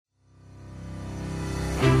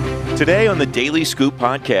Today on the Daily Scoop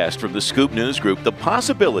podcast from the Scoop News Group, the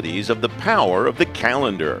possibilities of the power of the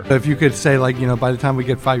calendar. If you could say, by the time we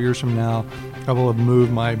get 5 years from now, I will have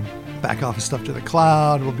moved my back office stuff to the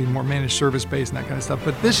cloud, will be more managed service based and that kind of stuff.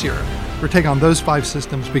 But this year, we're taking on those 5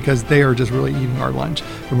 systems because they are just really eating our lunch.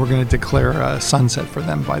 And we're going to declare a sunset for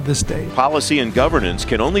them by this date. Policy and governance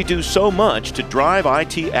can only do so much to drive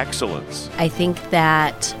IT excellence. I think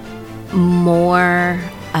that more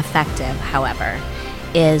effective, however,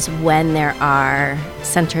 is when there are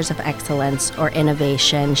centers of excellence or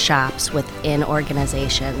innovation shops within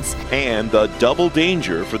organizations. And the double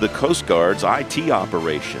danger for the Coast Guard's IT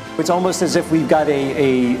operation. It's almost as if we've got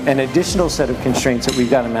an additional set of constraints that we've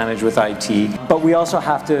got to manage with IT, but we also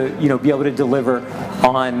have to, be able to deliver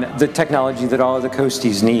on the technology that all of the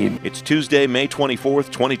coasties need. It's Tuesday, May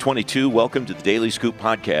 24th, 2022. Welcome to the Daily Scoop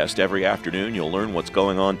podcast. Every afternoon, you'll learn what's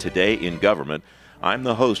going on today in government. I'm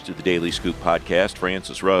the host of the Daily Scoop podcast,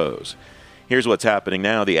 Francis Rose. Here's what's happening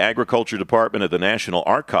now. The Agriculture Department of the National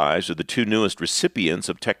Archives are the 2 newest recipients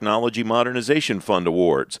of Technology Modernization Fund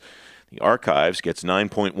awards. The Archives gets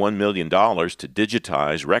 $9.1 million to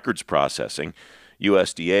digitize records processing.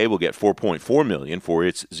 USDA will get $4.4 million for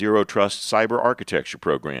its Zero Trust Cyber Architecture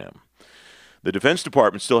program. The Defense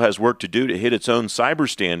Department still has work to do to hit its own cyber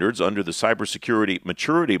standards under the cybersecurity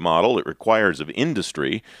maturity model it requires of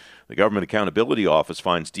industry. The Government Accountability Office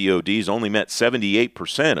finds DoD's only met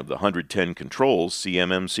 78% of the 110 controls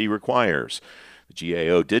CMMC requires. The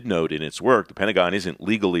GAO did note in its work the Pentagon isn't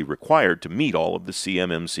legally required to meet all of the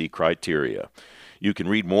CMMC criteria. You can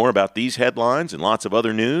read more about these headlines and lots of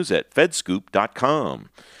other news at fedscoop.com.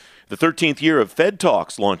 The 13th year of Fed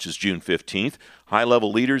Talks launches June 15th.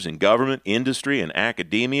 High-level leaders in government, industry, and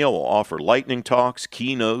academia will offer lightning talks,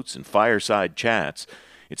 keynotes, and fireside chats.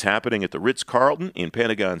 It's happening at the Ritz-Carlton in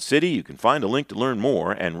Pentagon City. You can find a link to learn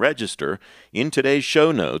more and register in today's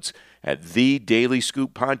show notes at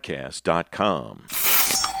thedailyscooppodcast.com.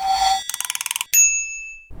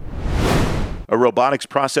 A robotics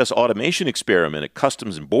process automation experiment at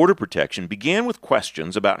Customs and Border Protection began with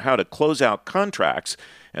questions about how to close out contracts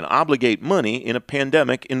and obligate money in a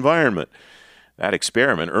pandemic environment. That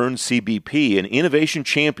experiment earned CBP an Innovation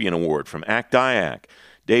Champion Award from ACT-IAC.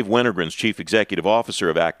 Dave Wennergren's Chief Executive Officer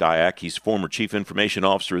of ACT-IAC. He's former Chief Information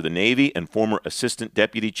Officer of the Navy and former Assistant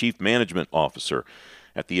Deputy Chief Management Officer.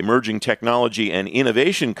 At the Emerging Technology and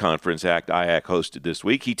Innovation Conference ACT-IAC hosted this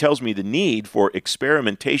week, he tells me the need for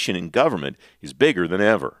experimentation in government is bigger than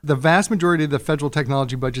ever. The vast majority of the federal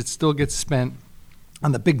technology budget still gets spent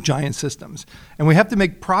on the big giant systems. And we have to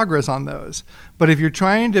make progress on those. But if you're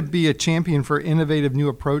trying to be a champion for innovative new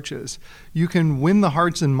approaches, you can win the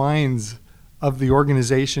hearts and minds of the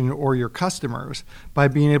organization or your customers by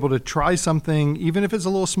being able to try something, even if it's a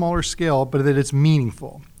little smaller scale, but that it's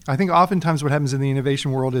meaningful. I think oftentimes what happens in the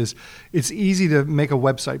innovation world is it's easy to make a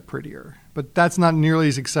website prettier, but that's not nearly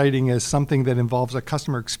as exciting as something that involves a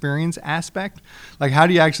customer experience aspect. Like, how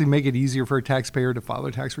do you actually make it easier for a taxpayer to file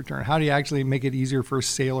their tax return? How do you actually make it easier for a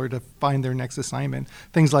sailor to find their next assignment?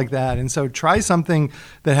 Things like that. And so try something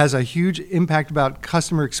that has a huge impact about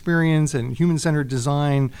customer experience and human-centered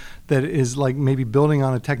design that is like maybe building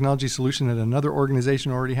on a technology solution that another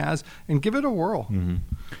organization already has, and give it a whirl. Mm-hmm.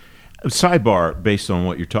 A sidebar based on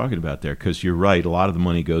what you're talking about there, because you're right, a lot of the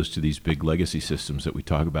money goes to these big legacy systems that we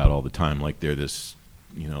talk about all the time, like they're this,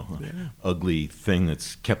 ugly thing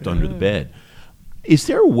that's kept under the bed. Is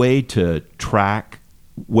there a way to track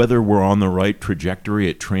whether we're on the right trajectory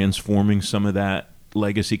at transforming some of that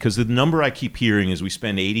legacy? Because the number I keep hearing is we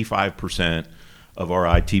spend 85% of our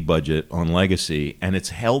IT budget on legacy, and it's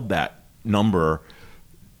held that number.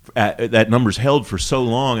 That number's held for so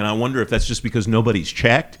long, and I wonder if that's just because nobody's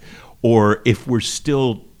checked, or if we're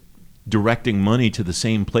still directing money to the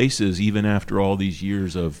same places even after all these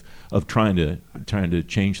years of trying to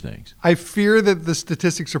change things. I fear that the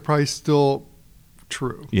statistics are probably still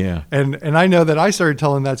true. Yeah. And I know that I started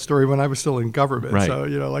telling that story when I was still in government. Right. So,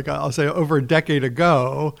 I'll say over a decade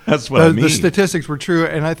ago, that's what I mean. The statistics were true,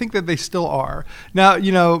 and I think that they still are. Now,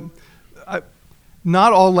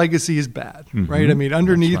 not all legacy is bad, right? I mean,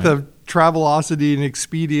 underneath of Travelocity and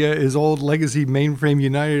Expedia is old legacy mainframe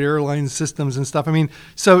United Airlines systems and stuff. I mean,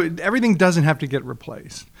 so everything doesn't have to get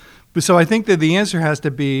replaced. But so I think that the answer has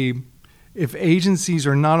to be, if agencies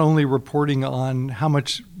are not only reporting on how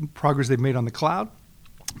much progress they've made on the cloud,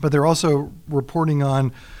 but they're also reporting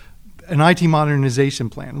on an IT modernization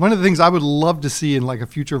plan. One of the things I would love to see in like a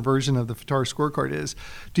future version of the FTAR scorecard is,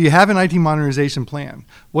 do you have an IT modernization plan?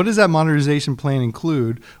 What does that modernization plan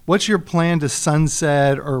include? What's your plan to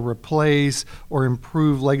sunset or replace or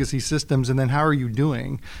improve legacy systems? And then how are you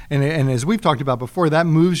doing? And as we've talked about before, that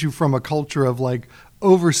moves you from a culture of like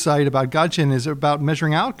oversight about gotcha is about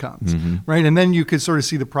measuring outcomes, right? And then you could sort of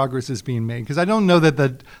see the progress is being made. Because I don't know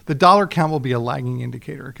that the dollar count will be a lagging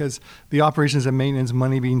indicator, because the operations and maintenance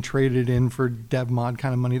money being traded in for dev mod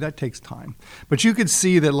kind of money, that takes time. But you could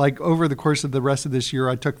see that, like, over the course of the rest of this year,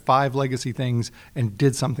 I took 5 legacy things and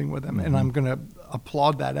did something with them. And I'm going to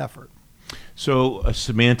applaud that effort. So a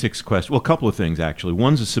semantics question, well, a couple of things actually.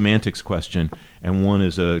 One's a semantics question and one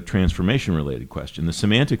is a transformation-related question. The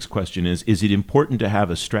semantics question is it important to have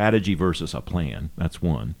a strategy versus a plan? That's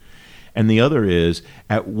one. And the other is,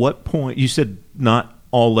 at what point, you said not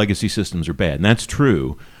all legacy systems are bad, and that's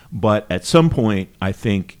true, but at some point, I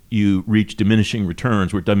think you reach diminishing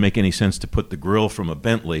returns where it doesn't make any sense to put the grill from a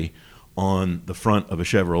Bentley on the front of a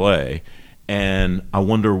Chevrolet, and I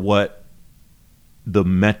wonder what the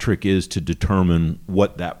metric is to determine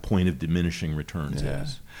what that point of diminishing returns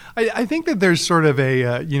is. I think that there's sort of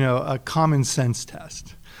a common sense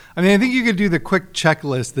test. I mean, I think you could do the quick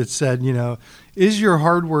checklist that said, is your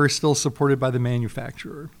hardware still supported by the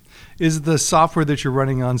manufacturer? Is the software that you're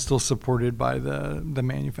running on still supported by the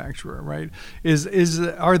manufacturer, right?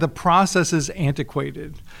 Are the processes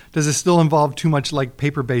antiquated? Does it still involve too much like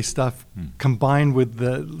paper-based stuff combined with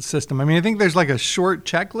the system? I mean, I think there's like a short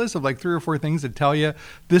checklist of like 3 or 4 things that tell you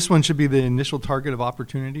this one should be the initial target of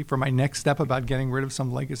opportunity for my next step about getting rid of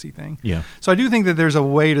some legacy thing. Yeah. So I do think that there's a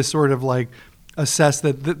way to sort of like assess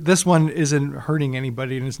that this one isn't hurting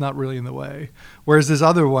anybody and it's not really in the way. Whereas this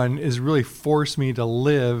other one is really forced me to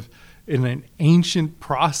live in an ancient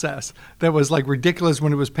process that was like ridiculous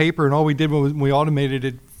when it was paper, and all we did when we automated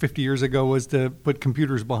it 50 years ago was to put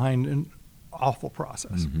computers behind an awful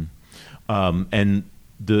process. And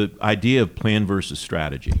the idea of plan versus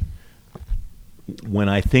strategy. When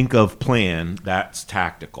I think of plan, that's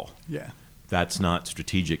tactical. Yeah. That's not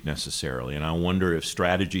strategic necessarily. And I wonder if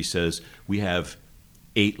strategy says we have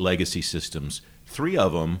 8 legacy systems. 3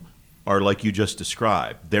 of them are like you just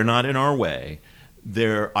described. They're not in our way.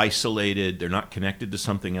 They're isolated. They're not connected to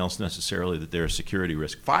something else necessarily that they're a security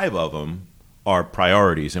risk. 5 of them are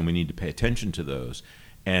priorities, and we need to pay attention to those.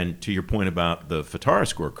 And to your point about the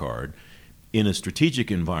FITARA scorecard, in a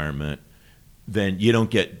strategic environment, then you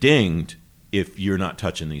don't get dinged if you're not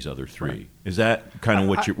touching these other 3. Right. Is that kind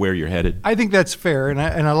of where you're headed? I think that's fair, and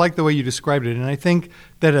I like the way you described it. And I think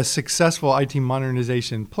that a successful IT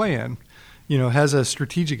modernization plan, has a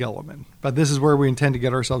strategic element. But this is where we intend to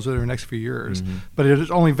get ourselves over the next few years. But it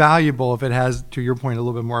is only valuable if it has, to your point, a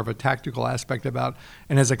little bit more of a tactical aspect about,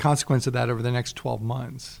 and as a consequence of that, over the next 12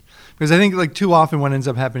 months. Because I think like too often what ends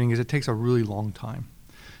up happening is it takes a really long time.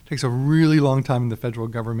 It takes a really long time in the federal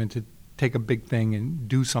government to take a big thing and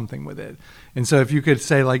do something with it. And so if you could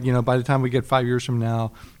say like, by the time we get 5 years from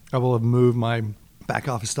now, I will have moved my back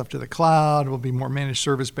office stuff to the cloud, will be more managed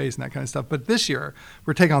service based and that kind of stuff. But this year,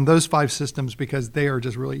 we're taking on those 5 systems because they are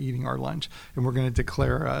just really eating our lunch. And we're going to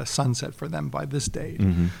declare a sunset for them by this date.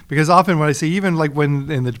 Because often what I see, even like when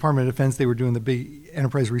in the Department of Defense, they were doing the big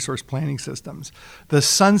enterprise resource planning systems, the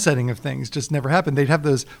sunsetting of things just never happened. They'd have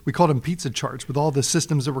those, we called them pizza charts with all the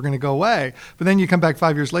systems that were going to go away. But then you come back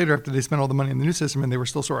 5 years later after they spent all the money on the new system and they were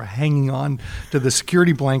still sort of hanging on to the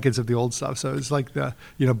security blankets of the old stuff. So it's like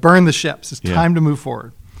burn the ships. It's time to move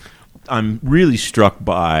forward. I'm really struck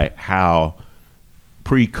by how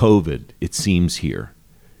pre-COVID it seems here.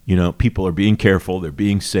 People are being careful, they're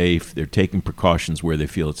being safe, they're taking precautions where they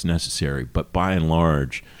feel it's necessary. But by and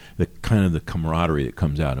large, the kind of the camaraderie that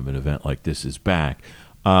comes out of an event like this is back.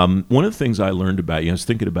 One of the things I learned about you, I was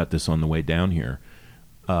thinking about this on the way down here,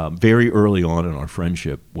 very early on in our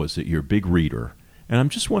friendship, was that you're a big reader. And I'm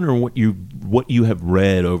just wondering what you have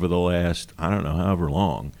read over the last, I don't know, however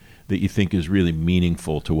long, that you think is really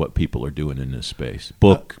meaningful to what people are doing in this space?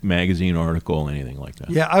 Book, magazine, article, anything like that?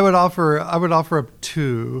 Yeah, I would offer up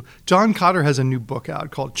 2. John Cotter has a new book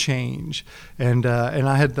out called Change, and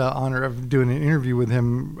I had the honor of doing an interview with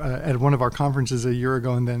him at one of our conferences a year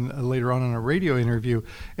ago, and then later on in a radio interview,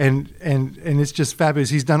 and it's just fabulous.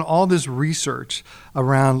 He's done all this research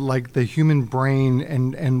around like the human brain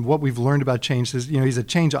and what we've learned about change. He's a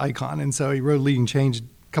change icon, and so he wrote Leading Change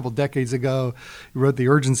couple decades ago. He wrote the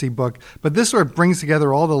Urgency book. But this sort of brings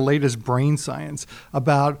together all the latest brain science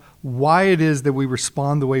about why it is that we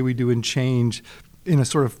respond the way we do in change in a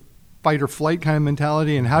sort of fight or flight kind of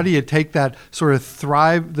mentality, and how do you take that sort of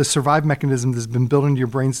the survive mechanism that's been built into your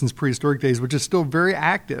brain since prehistoric days, which is still very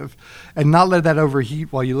active, and not let that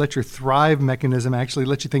overheat while you let your thrive mechanism actually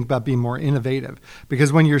let you think about being more innovative.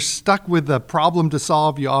 Because when you're stuck with a problem to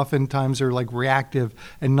solve, you oftentimes are like reactive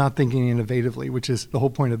and not thinking innovatively, which is the whole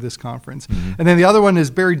point of this conference. And then the other one is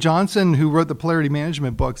Barry Johnson, who wrote the Polarity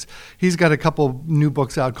Management books. He's got a couple new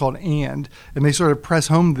books out called And they sort of press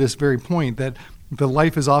home this very point that The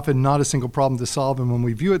life is often not a single problem to solve, and when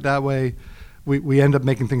we view it that way, we end up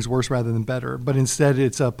making things worse rather than better. But instead,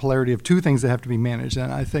 it's a polarity of two things that have to be managed.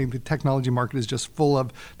 And I think the technology market is just full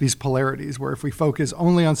of these polarities, where if we focus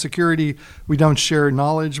only on security, we don't share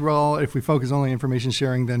knowledge well. If we focus only on information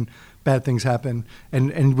sharing, then bad things happen.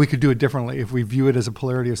 And we could do it differently if we view it as a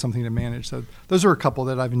polarity of something to manage. So those are a couple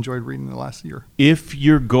that I've enjoyed reading in the last year. If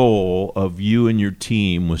your goal of you and your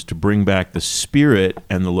team was to bring back the spirit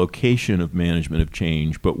and the location of management of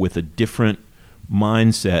change, but with a different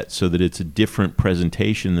mindset so that it's a different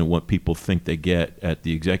presentation than what people think they get at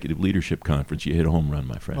the executive leadership conference, you hit a home run,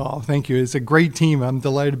 my friend. Oh, thank you. It's a great team. I'm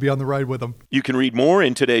delighted to be on the ride with them. You can read more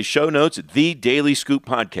in today's show notes at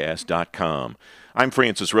thedailyscooppodcast.com. I'm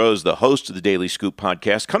Francis Rose, the host of the Daily Scoop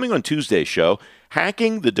Podcast. Coming on Tuesday's show,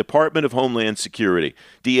 hacking the Department of Homeland Security.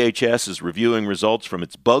 DHS is reviewing results from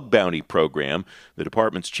its bug bounty program. The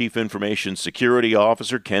department's Chief Information Security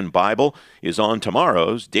Officer, Ken Bible, is on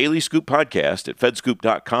tomorrow's Daily Scoop Podcast at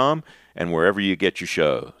fedscoop.com and wherever you get your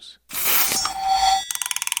shows.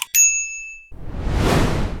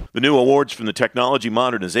 The new awards from the Technology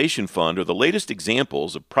Modernization Fund are the latest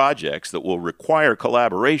examples of projects that will require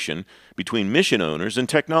collaboration between mission owners and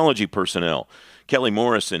technology personnel. Kelly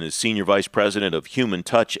Morrison is Senior Vice President of Human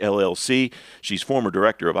Touch, LLC. She's former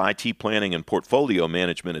Director of IT Planning and Portfolio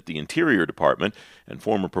Management at the Interior Department and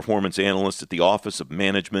former Performance Analyst at the Office of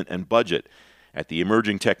Management and Budget. At the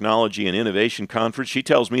Emerging Technology and Innovation Conference, she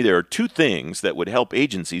tells me there are two things that would help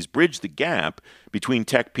agencies bridge the gap between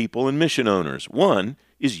tech people and mission owners. One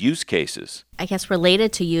is use cases. I guess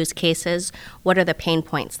related to use cases, what are the pain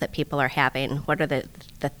points that people are having? What are the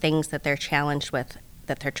things that they're challenged with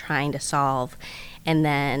that they're trying to solve? And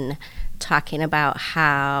then talking about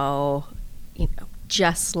how,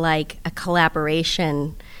 just like a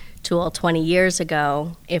collaboration tool 20 years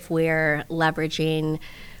ago, if we're leveraging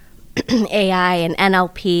AI and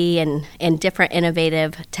NLP and different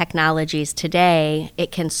innovative technologies today,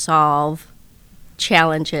 it can solve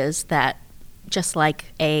challenges that just like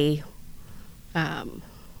a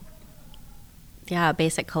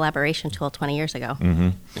basic collaboration tool 20 years ago.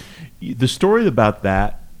 Mm-hmm. The story about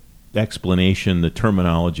that explanation, the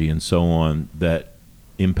terminology and so on that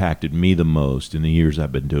impacted me the most in the years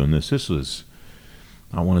I've been doing this was,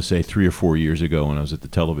 I want to say 3 or 4 years ago when I was at the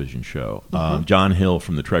television show. Mm-hmm. John Hill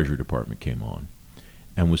from the Treasury Department came on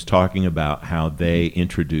and was talking about how they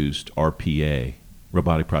introduced RPA,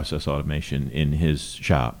 robotic process automation, in his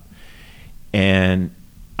shop. And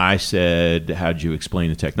I said, how did you explain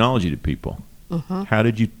the technology to people? Mm-hmm. How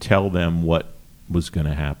did you tell them what was going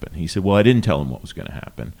to happen? He said, well, I didn't tell them what was going to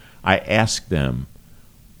happen. I asked them,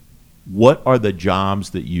 what are the jobs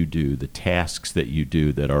that you do, the tasks that you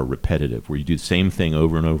do that are repetitive, where you do the same thing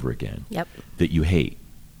over and over again, Yep. that you hate?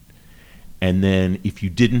 And then if you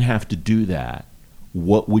didn't have to do that,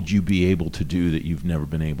 what would you be able to do that you've never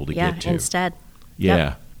been able to get to? Instead. Yeah.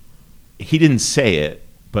 Yep. He didn't say it,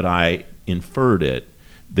 but I inferred it,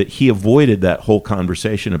 that he avoided that whole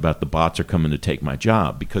conversation about the bots are coming to take my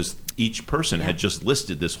job, because each person had just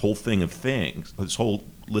listed this whole thing of things, this whole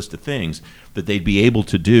list of things that they'd be able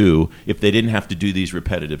to do if they didn't have to do these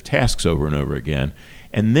repetitive tasks over and over again.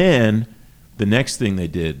 And then the next thing they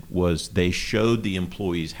did was they showed the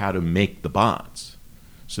employees how to make the bots.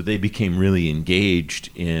 So they became really engaged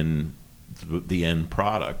in the end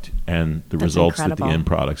product and the results incredible. that the end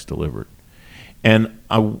products delivered. And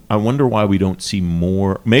I wonder why we don't see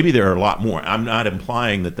more. Maybe there are a lot more. I'm not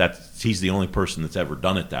implying that he's the only person that's ever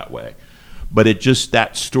done it that way. But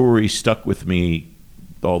that story stuck with me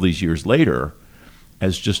all these years later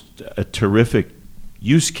as just a terrific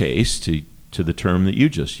use case, to the term that you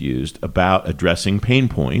just used, about addressing pain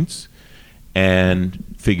points and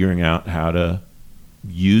figuring out how to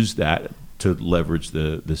use that to leverage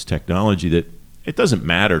this technology, that it doesn't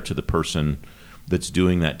matter to the person that's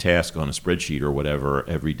doing that task on a spreadsheet or whatever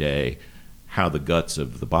every day how the guts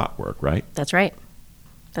of the bot work, right? That's right.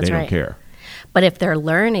 They don't care. But if they're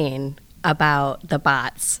learning about the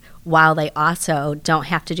bots while they also don't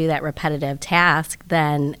have to do that repetitive task,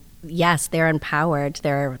 then yes, they're empowered.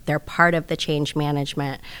 They're part of the change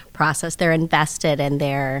management process. They're invested, and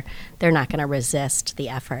they're not going to resist the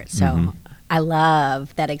effort. So I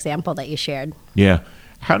love that example that you shared. Yeah.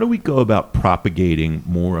 How do we go about propagating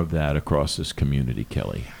more of that across this community,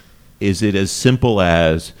 Kelly? Is it as simple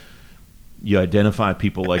as you identify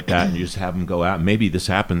people like that and you just have them go out? Maybe this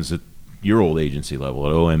happens at your old agency level,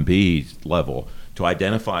 at OMB level, to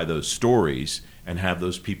identify those stories and have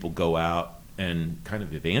those people go out and kind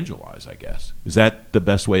of evangelize, I guess. Is that the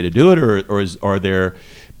best way to do it, or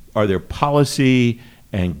are there policy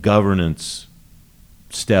and governance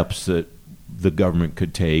steps that the government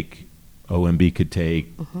could take OMB could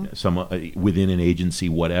take, some within an agency,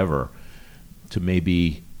 whatever, to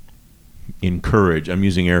maybe encourage, I'm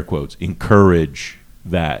using air quotes, encourage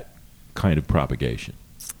that kind of propagation?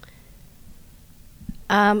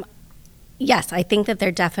 Yes, I think that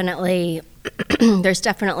there's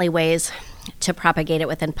definitely ways to propagate it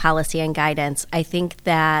within policy and guidance. I think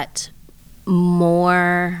that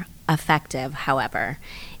more effective, however,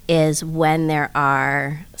 is when there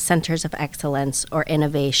are centers of excellence or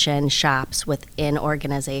innovation shops within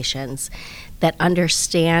organizations that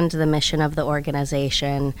understand the mission of the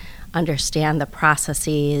organization, understand the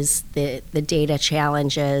processes, the data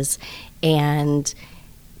challenges, and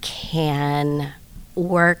can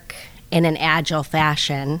work in an agile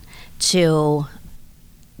fashion to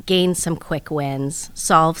gain some quick wins,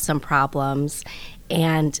 solve some problems,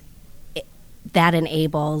 and that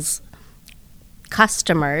enables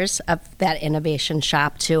customers of that innovation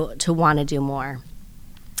shop to want to do more.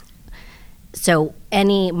 So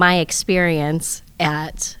my experience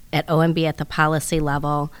at OMB at the policy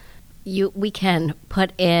level, we can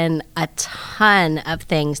put in a ton of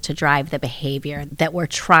things to drive the behavior that we're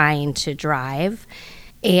trying to drive.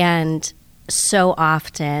 And so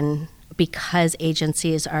often, because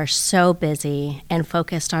agencies are so busy and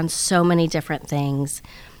focused on so many different things,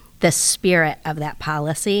 the spirit of that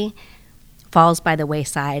policy falls by the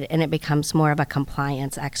wayside and it becomes more of a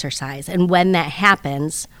compliance exercise. And when that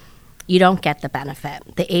happens, you don't get the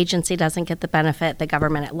benefit. The agency doesn't get the benefit. The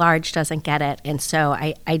government at large doesn't get it. And so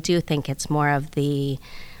I do think it's more of the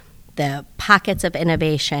pockets of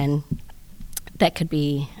innovation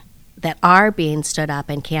that are being stood up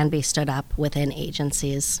and can be stood up within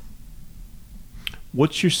agencies.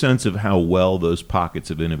 What's your sense of how well those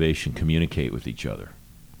pockets of innovation communicate with each other?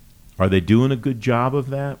 Are they doing a good job of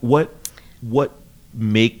that? What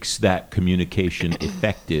makes that communication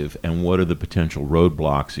effective, and what are the potential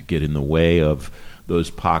roadblocks that get in the way of those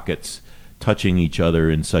pockets touching each other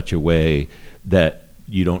in such a way that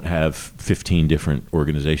you don't have 15 different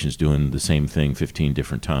organizations doing the same thing 15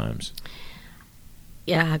 different times?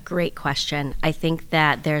 Yeah, great question. I think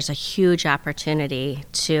that there's a huge opportunity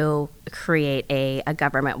to create a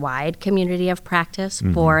government-wide community of practice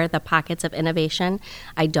for the pockets of innovation.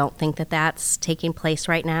 I don't think that that's taking place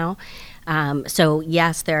right now. So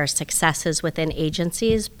yes, there are successes within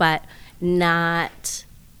agencies, but not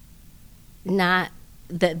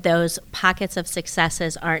those pockets of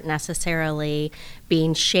successes aren't necessarily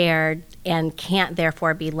being shared and can't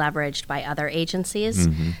therefore be leveraged by other agencies.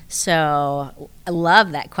 So I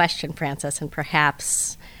love that question, Francis, and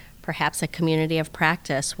perhaps a community of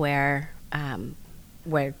practice where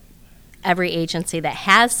every agency that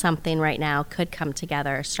has something right now could come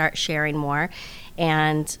together, start sharing more,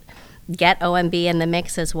 and get OMB in the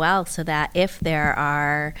mix as well, so that if there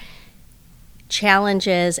are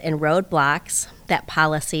challenges and roadblocks that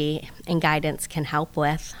policy and guidance can help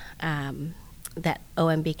with, that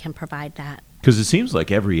OMB can provide that. Because it seems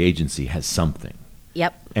like every agency has something.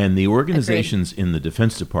 Yep. And the organizations in the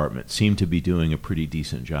Defense Department seem to be doing a pretty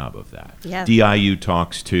decent job of that. Yeah. DIU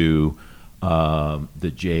talks to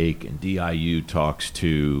the JAKE, and DIU talks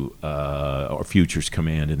to our Futures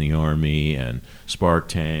Command in the Army, and Spark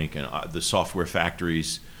Tank, and the software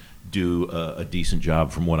factories do a decent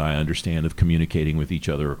job, from what I understand, of communicating with each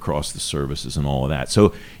other across the services and all of that.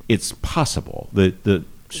 So it's possible. The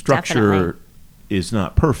structure Definitely is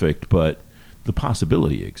not perfect, but the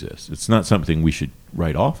possibility exists. It's not something we should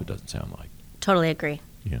write off, it doesn't sound like. Totally agree.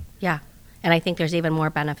 Yeah. And I think there's even more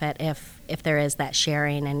benefit if there is that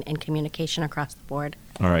sharing and communication across the board.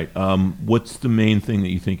 All right. What's the main thing that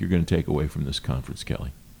you think you're going to take away from this conference,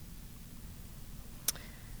 Kelly?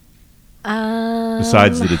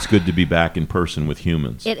 Besides that it's good to be back in person with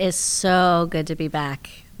humans. It is so good to be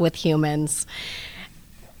back with humans.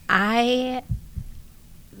 I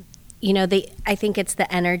think it's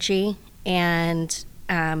the energy, and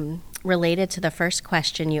related to the first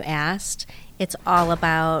question you asked, it's all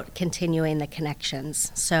about continuing the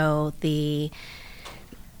connections. So the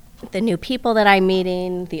new people that I'm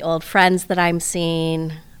meeting, the old friends that I'm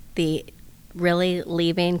seeing, the really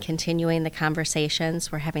continuing the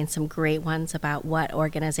conversations. We're having some great ones about what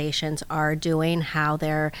organizations are doing, how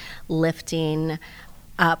they're lifting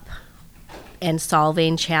up and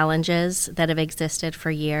solving challenges that have existed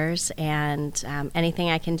for years, and anything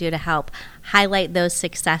I can do to help highlight those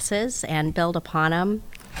successes and build upon them,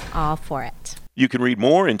 all for it. You can read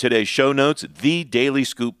more in today's show notes at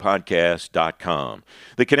thedailyscooppodcast.com.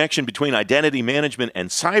 The connection between identity management and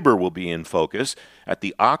cyber will be in focus at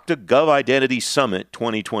the Okta Gov Identity Summit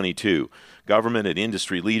 2022. Government and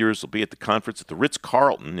industry leaders will be at the conference at the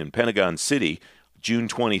Ritz-Carlton in Pentagon City June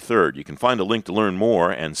 23rd. You can find a link to learn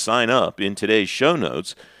more and sign up in today's show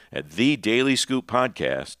notes at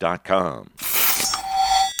thedailyscooppodcast.com.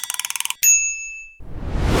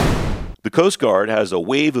 The Coast Guard has a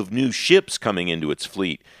wave of new ships coming into its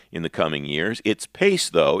fleet in the coming years. Its pace,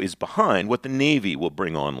 though, is behind what the Navy will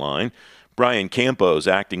bring online. Brian Campos,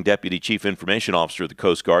 Acting Deputy Chief Information Officer of the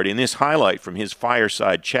Coast Guard, in this highlight from his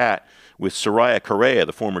fireside chat with Soraya Correa,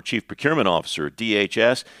 the former Chief Procurement Officer at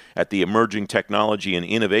DHS, at the Emerging Technology and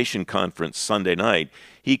Innovation Conference Sunday night,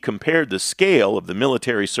 he compared the scale of the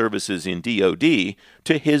military services in DoD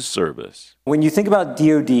to his service. When you think about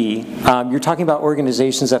DoD, you're talking about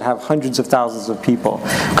organizations that have hundreds of thousands of people.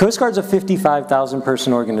 Coast Guard's a 55,000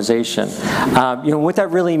 person organization. What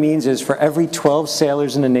that really means is for every 12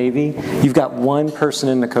 sailors in the Navy, you've got one person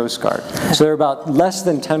in the Coast Guard. So they're about less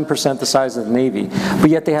than 10% the size of the Navy,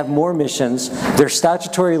 but yet they have more missions. They're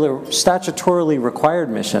statutorily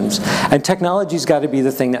required missions, and technology's got to be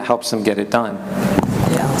the thing that helps them get it done.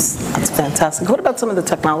 Yes, that's fantastic. What about some of the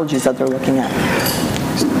technologies that they're looking at?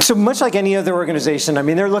 So much like any other organization, I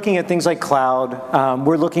mean, they're looking at things like cloud.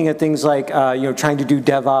 We're looking at things like, trying to do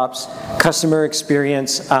DevOps, customer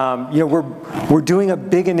experience. We're doing a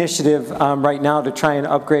big initiative right now to try and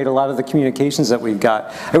upgrade a lot of the communications that we've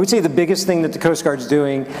got. I would say the biggest thing that the Coast Guard's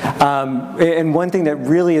doing, and one thing that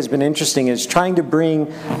really has been interesting, is trying to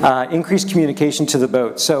bring increased communication to the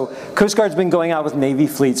boat. So Coast Guard's been going out with Navy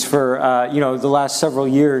fleets for the last several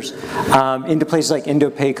years into places like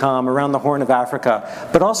Indo-PACOM, around the Horn of Africa,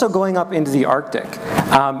 but also going up into the Arctic,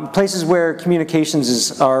 places where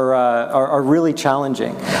communications are really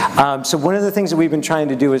challenging. So one of the things that we've been trying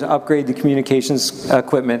to do is upgrade the communications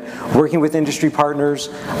equipment, working with industry partners,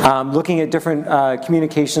 looking at different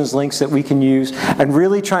communications links that we can use, and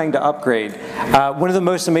really trying to upgrade. One of the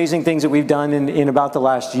most amazing things that we've done in about the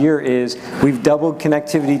last year is we've doubled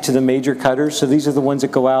connectivity to the major cutters. So these are the ones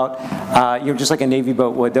that go out, just like a Navy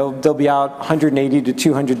boat would. They'll be out 180 to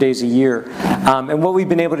 200 days a year. And what we've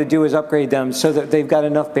been able to do is upgrade them so that they've got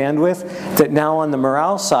enough bandwidth that now on the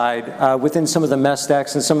morale side, within some of the mess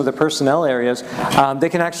decks and some of the personnel areas, they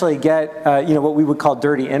can actually get what we would call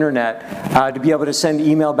dirty internet to be able to send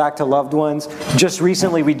email back to loved ones. Just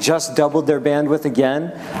recently, we just doubled their bandwidth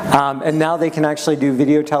again, and now they can actually do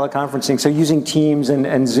video teleconferencing, so using Teams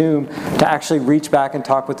and Zoom to actually reach back and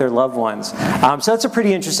talk with their loved ones. So that's a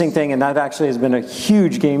pretty interesting thing, and that actually has been a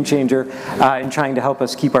huge game changer in trying to help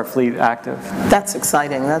us keep our fleet active. That's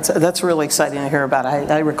exciting. That's really exciting to hear about.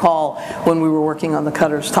 I recall when we were working on the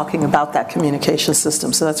cutters talking about that communication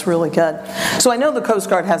system, so that's really good. So I know the Coast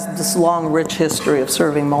Guard has this long, rich history of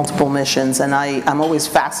serving multiple missions, and I'm always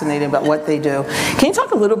fascinated about what they do. Can you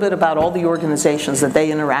talk a little bit about all the organizations that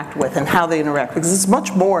they interact with and how they interact? Because it's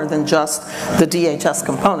much more than just the DHS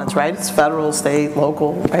components, right? It's federal, state,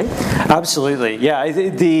 local, right? Absolutely, yeah.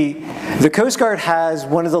 The Coast Guard has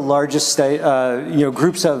one of the largest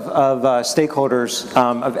groups of stakeholders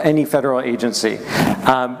of any federal agency.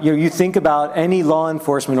 You think about any law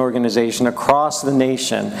enforcement organization across the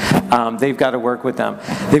nation, they've got to work with them.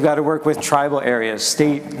 They've got to work with tribal areas,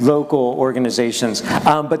 state, local organizations,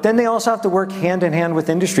 but then they also have to work hand in hand with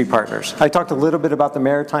industry partners. I talked a little bit about the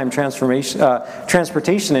maritime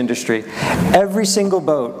transportation industry. Every single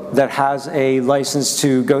boat that has a license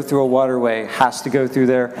to go through a waterway has to go through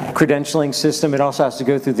their credentialing system. It also has to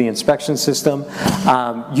go through the inspection system.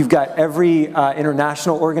 You've got every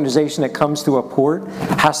international organization that comes to a port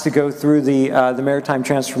has to go through the maritime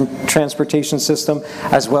transportation system,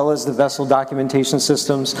 as well as the vessel documentation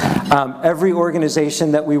systems. Every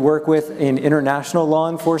organization that we work with in international law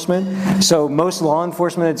enforcement, so most law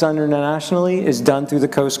enforcement that's done internationally is done through the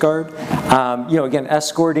Coast Guard. Again,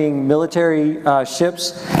 escorting military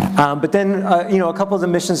ships, but then a couple of the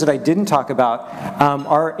missions that I didn't talk about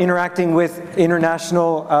are interacting with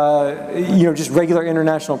international, just regular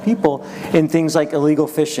international people in things like illegal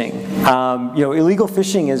fishing. Illegal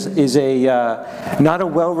fishing is not a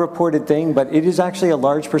well-reported thing, but it is actually a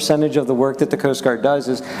large percentage of the work that the Coast Guard does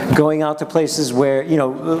is going out to places where,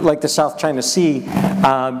 like the South China Sea,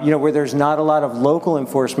 where there's not a lot of local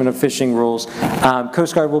enforcement of fishing rules.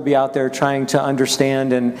 Coast Guard will be out there trying to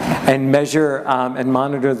understand and measure and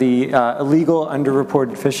monitor the illegal,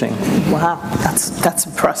 underreported fishing. Wow, that's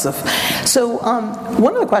impressive. So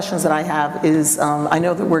one of the questions that I have is, I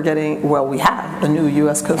know that we have a new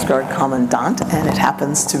U.S. Coast Guard Commandant, and it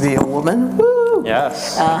happens to be a woman. Woo!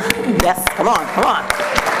 Yes. Yes, come on.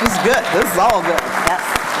 This is good. This is all good. Yes.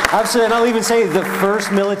 Absolutely, and I'll even say the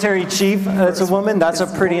first military chief that's a woman, that's a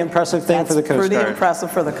pretty impressive thing for the Coast Guard. Pretty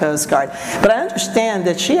impressive for the Coast Guard. But I understand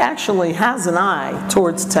that she actually has an eye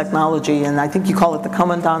towards technology, and I think you call it the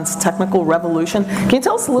Commandant's Technical Revolution. Can you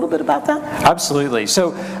tell us a little bit about that? Absolutely.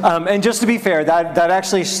 So, and just to be fair, that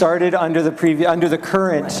actually started under the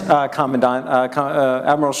current Commandant,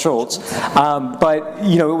 Admiral Schultz. But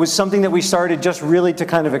it was something that we started just really to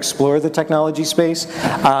kind of explore the technology space.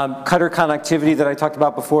 Cutter connectivity that I talked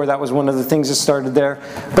about before, that was one of the things that started there.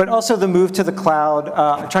 But also the move to the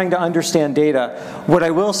cloud, trying to understand data. What I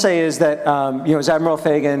will say is that, as Admiral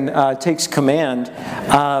Fagan takes command,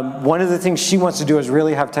 one of the things she wants to do is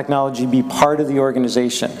really have technology be part of the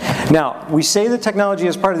organization. Now, we say that technology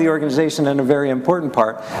is part of the organization and a very important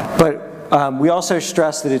part, but we also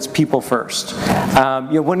stress that it's people first.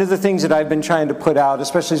 One of the things that I've been trying to put out,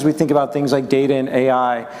 especially as we think about things like data and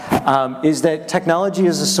AI, is that technology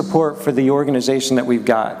is a support for the organization that we've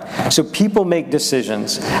got. So people make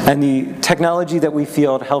decisions, and the technology that we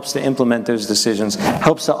field helps to implement those decisions,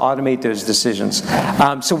 helps to automate those decisions.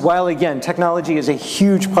 So while, again, technology is a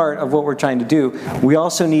huge part of what we're trying to do, we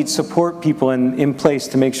also need support people in place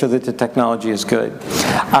to make sure that the technology is good.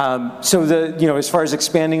 So as far as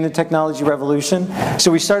expanding the technology revolution.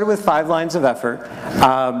 So we started with 5 lines of effort.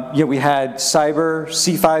 We had cyber,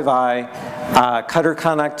 C5I, cutter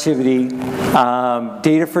connectivity,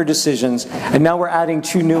 data for decisions, and now we're adding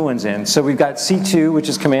 2 new ones in. So we've got C2, which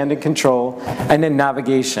is command and control, and then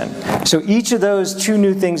navigation. So each of those 2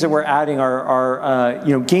 new things that we're adding are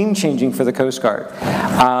game-changing for the Coast Guard.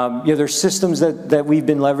 There's systems that we've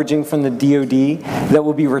been leveraging from the DoD that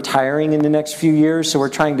will be retiring in the next few years, so we're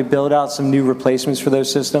trying to build out some new replacements for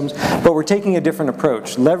those systems. But we're taking a different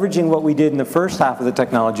approach, leveraging what we did in the first half of the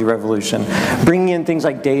technology revolution, bringing in things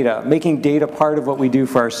like data, making data part of what we do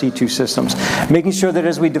for our C2 systems, making sure that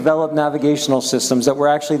as we develop navigational systems that we're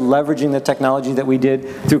actually leveraging the technology that we did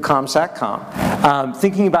through ComSatCom,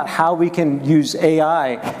 thinking about how we can use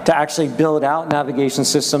AI to actually build out navigation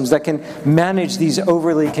systems that can manage these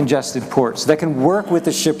overly congested ports, that can work with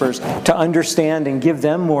the shippers to understand and give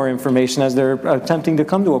them more information as they're attempting to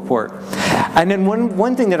come to a port. And then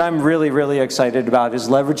one thing that I'm really excited about is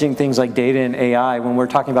leveraging things like data and AI when we're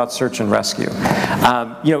talking about search and rescue.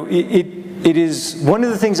 It is one of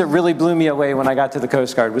the things that really blew me away when I got to the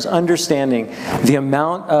Coast Guard was understanding the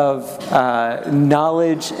amount of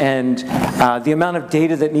knowledge and the amount of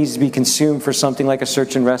data that needs to be consumed for something like a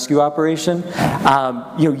search and rescue operation.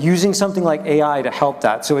 Using something like AI to help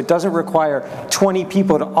that, so it doesn't require 20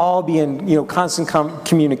 people to all be in constant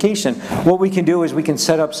communication. What we can do is we can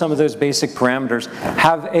set up some of those basic parameters,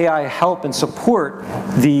 have AI help and support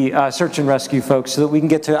the search and rescue folks, so that we can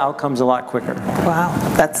get to outcomes a lot quicker. Wow,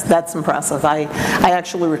 that's impressive. I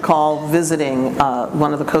actually recall visiting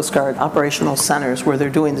one of the Coast Guard operational centers where they're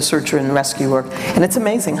doing the search and rescue work, and it's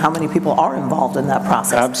amazing how many people are involved in that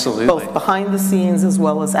process. Absolutely. Both behind the scenes as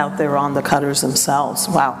well as out there on the cutters themselves.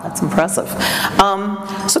 Wow, that's impressive.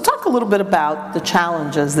 So talk a little bit about the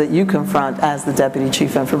challenges that you confront as the Deputy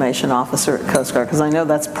Chief Information Officer at Coast Guard, because I know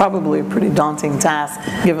that's probably a pretty daunting task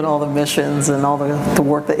given all the missions and all the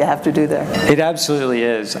work that you have to do there. It absolutely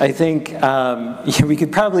is. I think we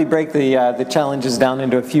could probably break the challenges down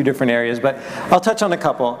into a few different areas, but I'll touch on a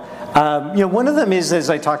couple. One of them is, as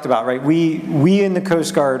I talked about, right? We in the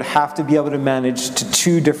Coast Guard have to be able to manage to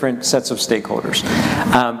 2 different sets of stakeholders.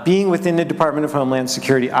 Being within the Department of Homeland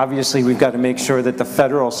Security, obviously we've got to make sure that the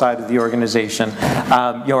federal side of the organization,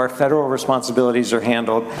 our federal responsibilities are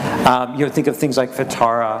handled. Think of things like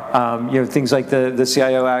FITARA, things like the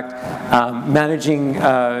CIO Act, managing,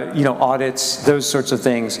 audits, those sorts of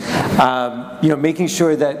things. Making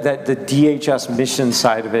sure that the DHS mission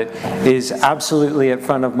side of it is absolutely at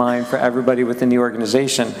front of mind for everybody within the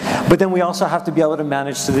organization. But then we also have to be able to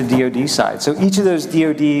manage to the DoD side. So each of those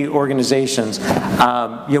DoD organizations,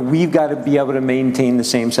 we've got to be able to maintain the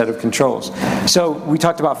same set of controls. So we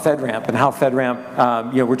talked about FedRAMP and how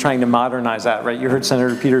FedRAMP, we're trying to modernize that, right? You heard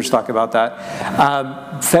Senator Peters talk about that.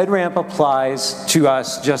 FedRAMP applies to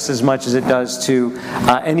us just as much as it does to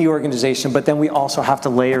any organization, but then we also have to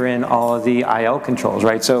layer in all of the IL controls,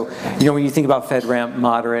 right? So, when you think about FedRAMP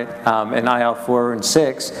moderate and IL4 and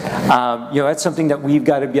 6, that's something that we've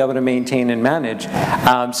got to be able to maintain and manage.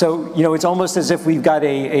 So, it's almost as if we've got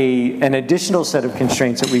an additional set of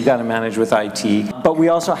constraints that we've got to manage with IT, but we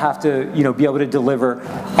also have to, be able to deliver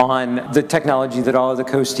on the technology that all of the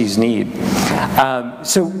coasties need.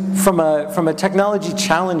 So from a technology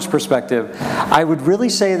challenge perspective, I would really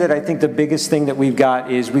say that I think the biggest thing that we've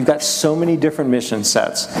got is we've got so many different mission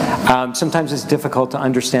sets. Sometimes it's difficult to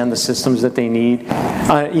understand the systems that they need,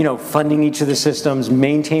 funding each of the systems,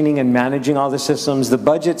 maintaining maintaining and managing all the systems. The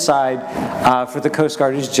budget side for the Coast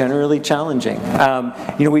Guard is generally challenging.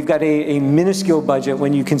 We've got a minuscule budget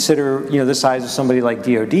when you consider the size of somebody like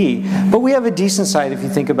DoD, but we have a decent side if you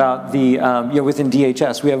think about the within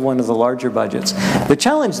DHS. We have one of the larger budgets. The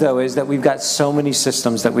challenge, though, is that we've got so many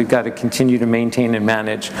systems that we've got to continue to maintain and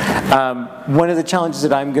manage. One of the challenges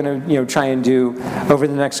that I'm going to try and do over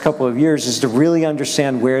the next couple of years is to really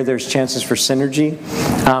understand where there's chances for synergy,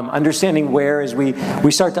 understanding where, as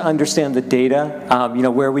we start to understand the data,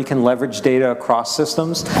 where we can leverage data across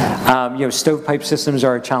systems. Stovepipe systems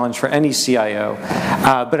are a challenge for any CIO,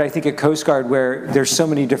 but I think at Coast Guard, where there's so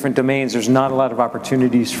many different domains, there's not a lot of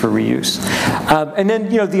opportunities for reuse. And then,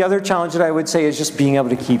 the other challenge that I would say is just being able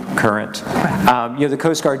to keep current. The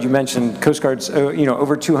Coast Guard, you mentioned, Coast Guard's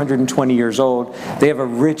over 220 years old. They have a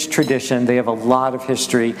rich tradition. They have a lot of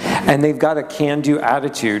history, and they've got a can-do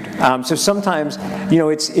attitude. So sometimes,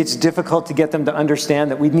 it's difficult to get them to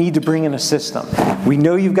understand that we need to bring in a system. We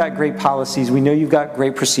know you've got great policies. We know you've got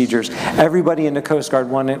great procedures. Everybody in the Coast Guard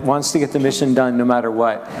wants to get the mission done no matter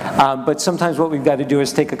what. But sometimes what we've got to do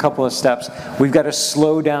is take a couple of steps. We've got to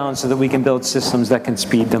slow down so that we can build systems that can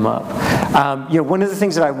speed them up. One of the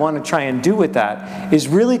things that I want to try and do with that is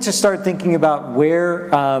really to start thinking about where,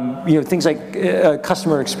 things like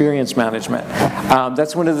customer experience management.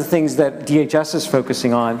 That's one of the things that DHS is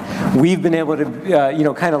focusing on. We've been able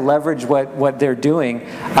to, kind of leverage what they're doing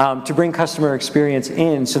to bring customer experience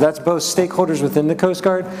in. So that's both stakeholders within the Coast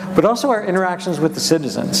Guard, but also our interactions with the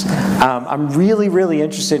citizens. I'm really, really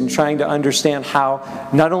interested in trying to understand how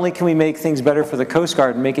not only can we make things better for the Coast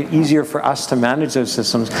Guard and make it easier for us to manage those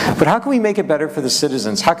systems, but how can we make it better for the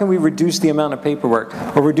citizens? How can we reduce the amount of paperwork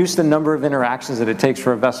or reduce the number of interactions that it takes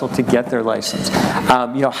for a vessel to get their license?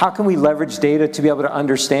 How can we leverage data to be able to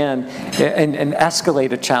understand and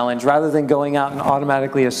escalate a challenge rather than going out and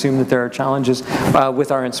automatically assume that there are challenges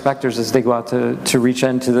with our inspectors as they go out to reach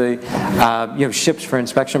into the ships for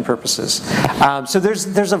inspection purposes. So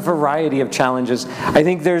there's a variety of challenges. I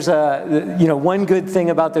think there's one good thing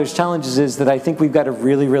about those challenges is that I think we've got a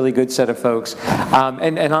really, really good set of folks.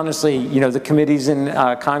 And honestly, the committees in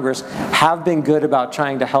Congress have been good about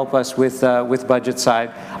trying to help us with budget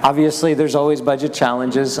side. Obviously, there's always budget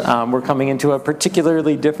challenges. We're coming into a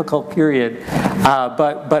particularly difficult period,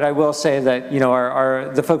 but I will say that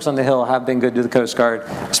the folks on the Hill have been good to the Coast Guard,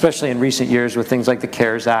 especially in recent years with things like the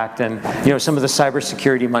CARES Act and some of the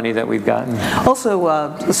cybersecurity money that we've gotten.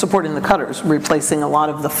 Also, supporting the cutters, replacing a lot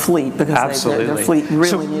of the fleet because their fleet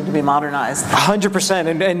really need to be modernized. 100%,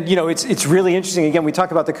 and it's really interesting. Again, we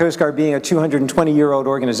talk about the Coast Guard being a 220-year-old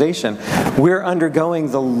organization. We're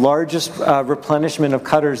undergoing the largest replenishment of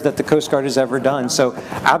cutters that the Coast Guard has ever done. So,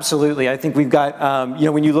 absolutely, I think we've got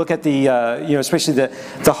when you look at the especially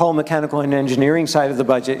the hull mechanical and engineering side of the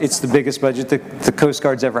budget, it's the biggest budget that the Coast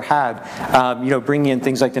Guard's ever had. Bringing in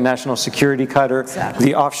things like the National Security Cutter,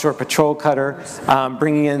 the Offshore Patrol Cutter,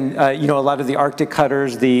 bringing in a lot of the Arctic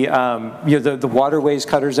cutters, the waterways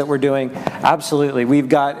cutters that we're doing. Absolutely, we've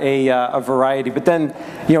got a variety. But then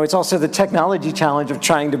it's also the technology challenge of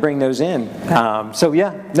trying to bring those in. No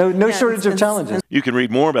shortage of challenges. You can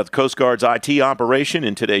read more about the Coast Guard's IT operation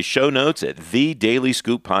in today's show notes at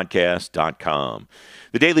thedailyscooppodcast.com.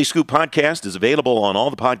 The Daily Scoop Podcast is available on all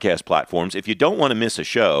the podcast platforms. If you don't want to miss a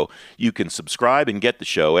show, you can subscribe and get the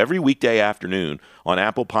show every weekday afternoon on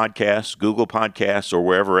Apple Podcasts, Google Podcasts, or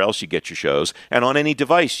wherever else you get your shows, and on any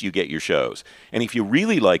device you get your shows. And if you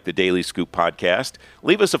really like the Daily Scoop Podcast,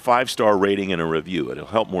 leave us a 5-star rating and a review. It'll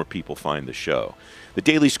help more people find the show. The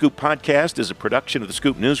Daily Scoop Podcast is a production of the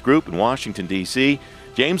Scoop News Group in Washington, D.C.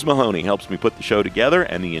 James Mahoney helps me put the show together,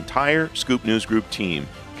 and the entire Scoop News Group team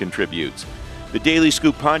contributes. The Daily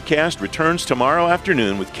Scoop Podcast returns tomorrow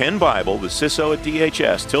afternoon with Ken Bible, the CISO at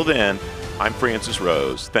DHS. Till then, I'm Francis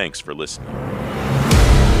Rose. Thanks for listening.